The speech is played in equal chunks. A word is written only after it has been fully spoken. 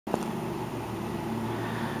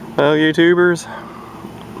Well, YouTubers,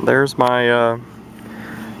 there's my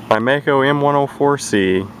my Maco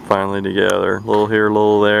M104C finally together. A little here, a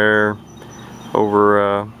little there,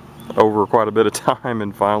 over quite a bit of time,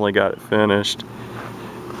 and finally got it finished.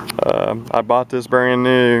 I bought this brand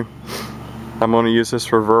new. I'm going to use this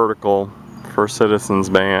for vertical for Citizens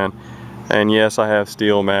Band. And yes, I have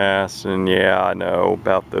steel masts, and yeah, I know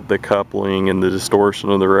about the coupling and the distortion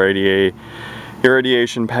of the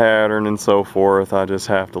radiation pattern and so forth. I just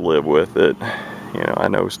have to live with it. You know, I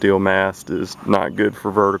know steel mast is not good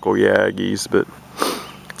for vertical yagis, but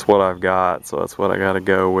it's what I've got, so that's what I gotta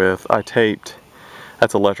go with. I taped,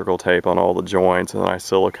 that's electrical tape on all the joints, and then I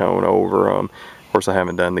silicone over them. Of course, I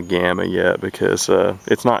haven't done the gamma yet because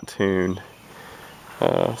it's not tuned.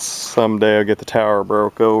 Someday I'll get the tower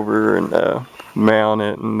broke over and mount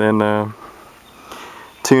it, and then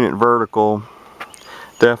tune it vertical.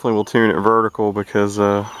 Definitely will tune it vertical because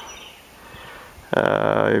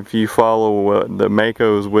if you follow the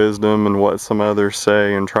Maco's wisdom and what some others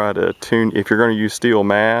say and try to tune, if you're going to use steel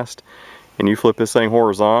mast and you flip this thing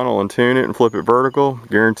horizontal and tune it and flip it vertical,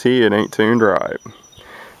 guarantee it ain't tuned right.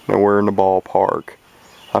 Nowhere in the ballpark.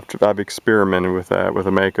 I've experimented with that with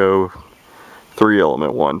a Maco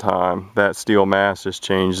 3-element one time. That steel mast just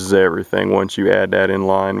changes everything once you add that in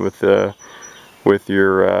line with your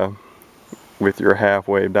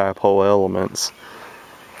half-wave dipole elements.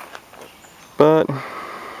 But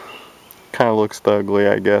kind of looks ugly,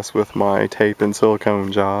 I guess, with my tape and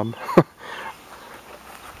silicone job.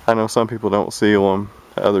 I know some people don't seal them,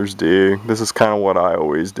 others do. This is kind of what I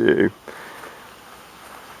always do.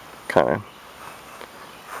 Kind of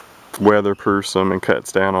weatherproofs them and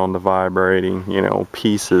cuts down on the vibrating, you know,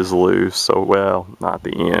 pieces loose. So, well, not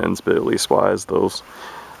the ends, but at least wise those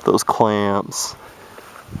clamps.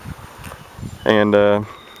 And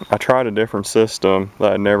I tried a different system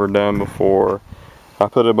that I'd never done before. I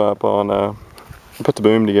put them up on, I put the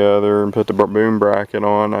boom together and put the boom bracket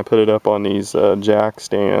on. I put it up on these jack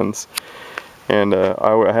stands, and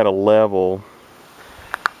I had a level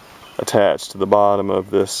attached to the bottom of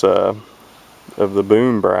this of the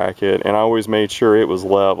boom bracket, and I always made sure it was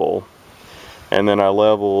level. And then I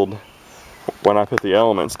leveled, when I put the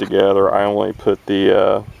elements together, I only put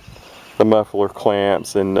the muffler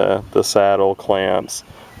clamps and the saddle clamps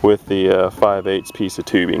with the 5/8 piece of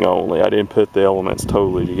tubing only. I didn't put the elements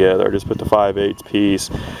totally together. I just put the 5/8 piece,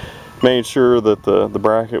 made sure that the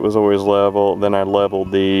bracket was always level. Then I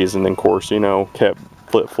leveled these, and then of course, you know, kept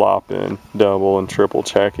flip-flopping, double and triple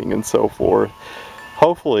checking and so forth.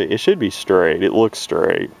 Hopefully it should be straight. It looks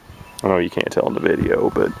straight. I know you can't tell in the video,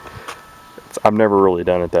 but I've never really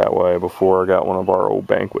done it that way before. I got one of our old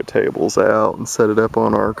banquet tables out and set it up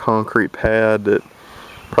on our concrete pad that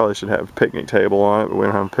probably should have a picnic table on it, but we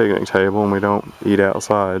don't have a picnic table and we don't eat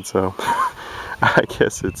outside, so I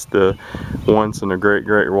guess it's the once in a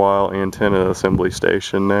great while antenna assembly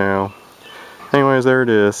station now. Anyways, there it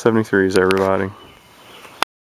is, 73s everybody.